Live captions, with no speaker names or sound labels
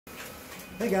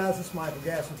Hey guys, it's Michael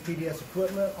Gass with PDS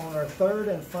Equipment on our third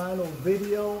and final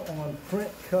video on print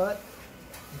cut.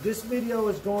 This video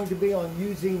is going to be on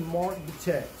using Mark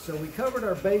Detect. So we covered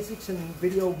our basics in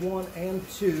video 1 and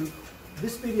 2.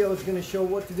 This video is going to show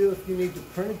what to do if you need to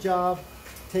print a job,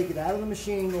 take it out of the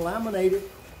machine, laminate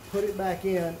it, put it back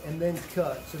in, and then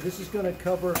cut. So this is going to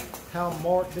cover how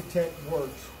Mark Detect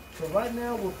works. So right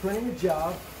now we're printing a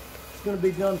job. It's going to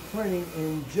be done printing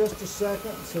in just a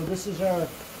second. So this is our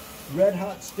red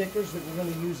hot stickers that we're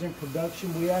going to use in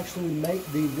production. We actually make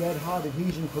the red hot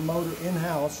adhesion promoter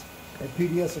in-house at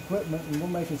PDS Equipment, and we're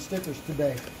making stickers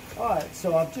today. Alright,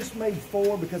 so I've just made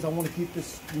 4 because I want to keep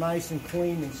this nice and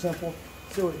clean and simple.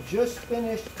 So it just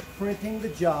finished printing the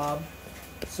job.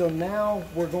 So now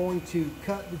we're going to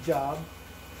cut the job.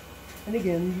 And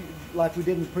again, like we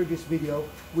did in the previous video,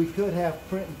 we could have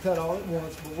print and cut all at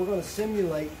once, but we're going to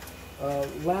simulate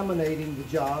laminating the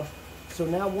job. So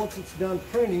now once it's done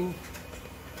printing,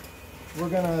 we're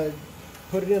going to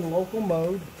put it in local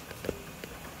mode.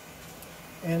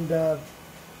 And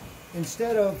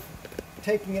instead of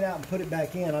taking it out and put it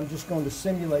back in, I'm just going to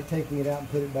simulate taking it out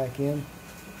and put it back in.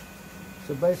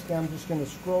 So basically I'm just going to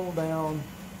scroll down.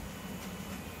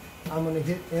 I'm going to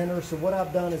hit enter. So what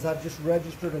I've done is I've just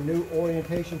registered a new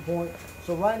orientation point.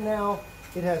 So right now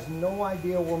it has no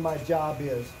idea where my job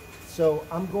is. So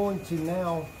I'm going to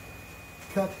now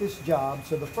cut this job.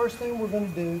 So the first thing we're going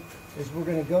to do is we're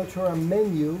going to go to our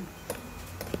menu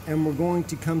and we're going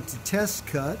to come to test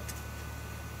cut.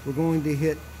 We're going to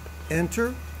hit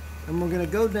enter and we're going to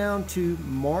go down to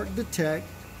Mark Detect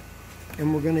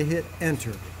and we're going to hit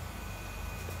enter.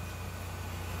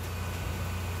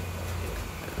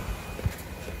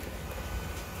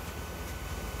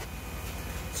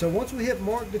 So once we hit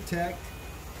Mark Detect,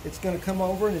 it's going to come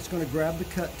over and it's going to grab the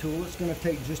cut tool. It's going to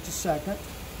take just a second.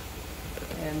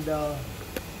 And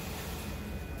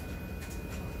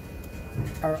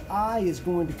our eye is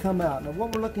going to come out. Now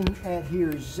what we're looking at here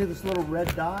is, you see this little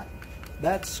red dot?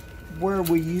 That's where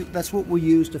that's what we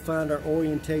use to find our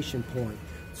orientation point.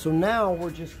 So now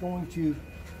we're just going to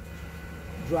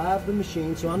drive the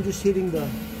machine. So I'm just hitting the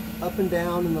up and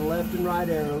down and the left and right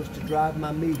arrows to drive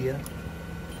my media.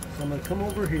 So I'm going to come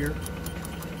over here.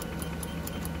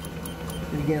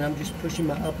 And again, I'm just pushing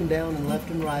my up and down and left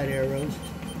and right arrows.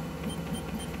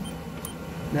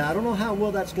 Now, I don't know how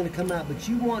well that's going to come out, but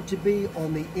you want to be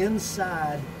on the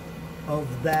inside of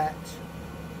that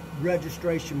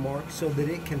registration mark so that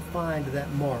it can find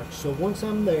that mark. So once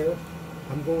I'm there,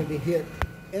 I'm going to hit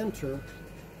enter.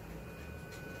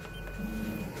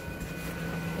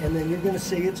 And then you're going to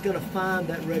see it's going to find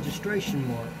that registration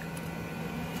mark.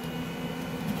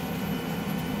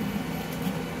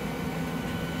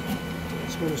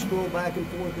 It's going to scroll back and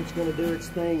forth, it's going to do its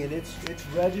thing, and it's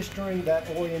registering that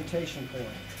orientation point.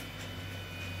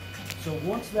 So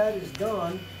once that is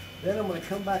done, then I'm going to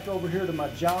come back over here to my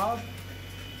job,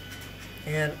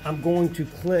 and I'm going to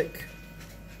click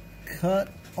cut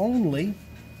only.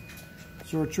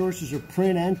 So our choices are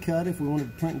print and cut if we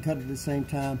wanted to print and cut at the same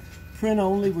time. Print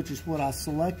only, which is what I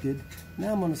selected.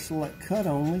 Now I'm going to select cut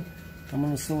only. I'm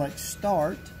going to select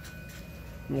start.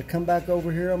 I'm going to come back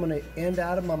over here. I'm going to end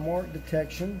out of my mark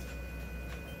detection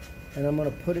and I'm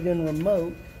going to put it in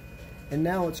remote, and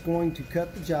now it's going to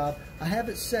cut the job. I have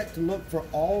it set to look for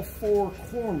all 4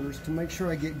 corners to make sure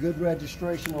I get good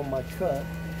registration on my cut.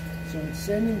 So it's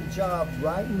sending the job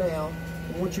right now,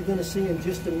 and what you're going to see in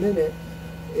just a minute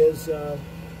is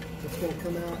it's going to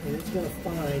come out and it's going to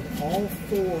find all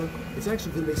 4. It's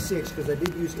actually going to be 6 because I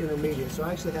did use intermediate, so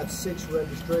I actually have 6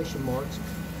 registration marks.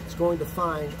 It's going to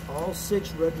find all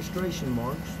 6 registration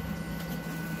marks.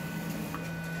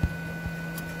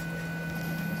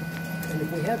 And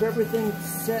if we have everything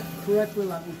set correctly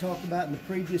like we talked about in the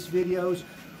previous videos,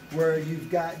 where you've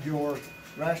got your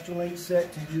raster link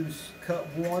set to use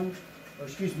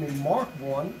mark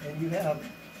 1, and you have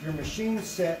your machine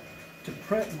set to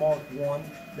print mark 1,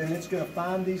 then it's going to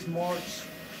find these marks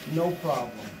no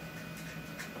problem.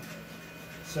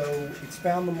 So it's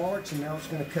found the marks and now it's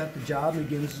going to cut the job. And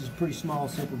again, this is a pretty small,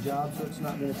 simple job, so it's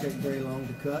not going to take very long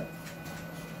to cut.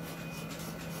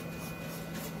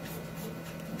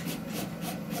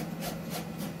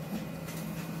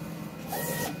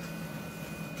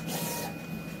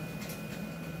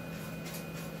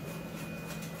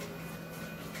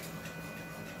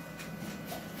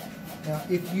 Now,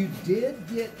 if you did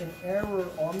get an error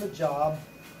on the job,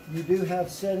 you do have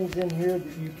settings in here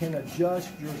that you can adjust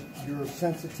your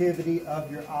sensitivity of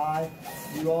your eye.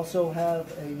 You also have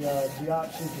the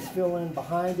option to fill in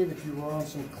behind it if you were on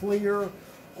some clear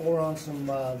or on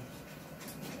some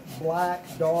black,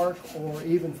 dark, or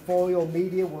even foil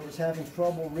media where it was having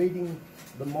trouble reading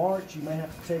the marks. You may have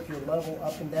to take your level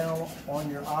up and down on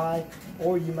your eye,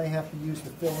 or you may have to use the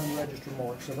fill-in register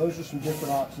mark. So those are some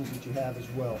different options that you have as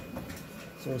well.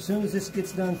 So as soon as this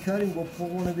gets done cutting, we'll pull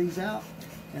one of these out,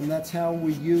 and that's how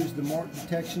we use the mark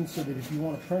detection, so that if you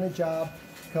want to print a job,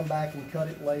 come back and cut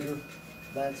it later,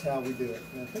 that's how we do it.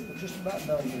 And I think we're just about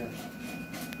done here.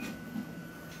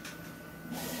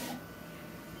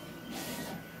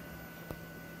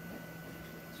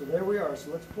 So there we are.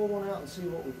 So let's pull one out and see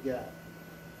what we've got.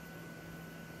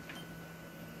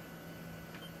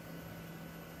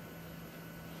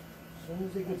 As soon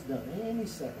as it gets done, any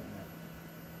second now.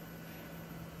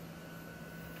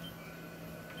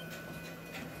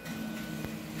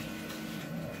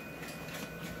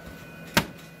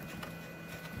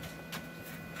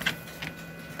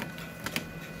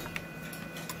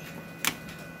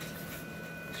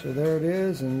 So there it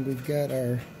is, and we've got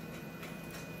our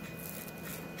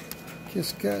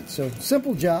kiss cut. So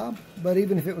simple job, but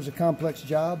even if it was a complex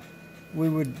job, we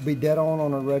would be dead on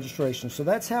our registration. So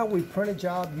that's how we print a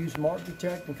job, use Mark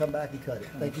Detect, and come back and cut it.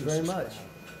 Thank you very much.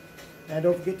 And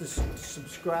don't forget to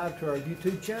subscribe to our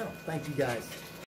YouTube channel. Thank you guys.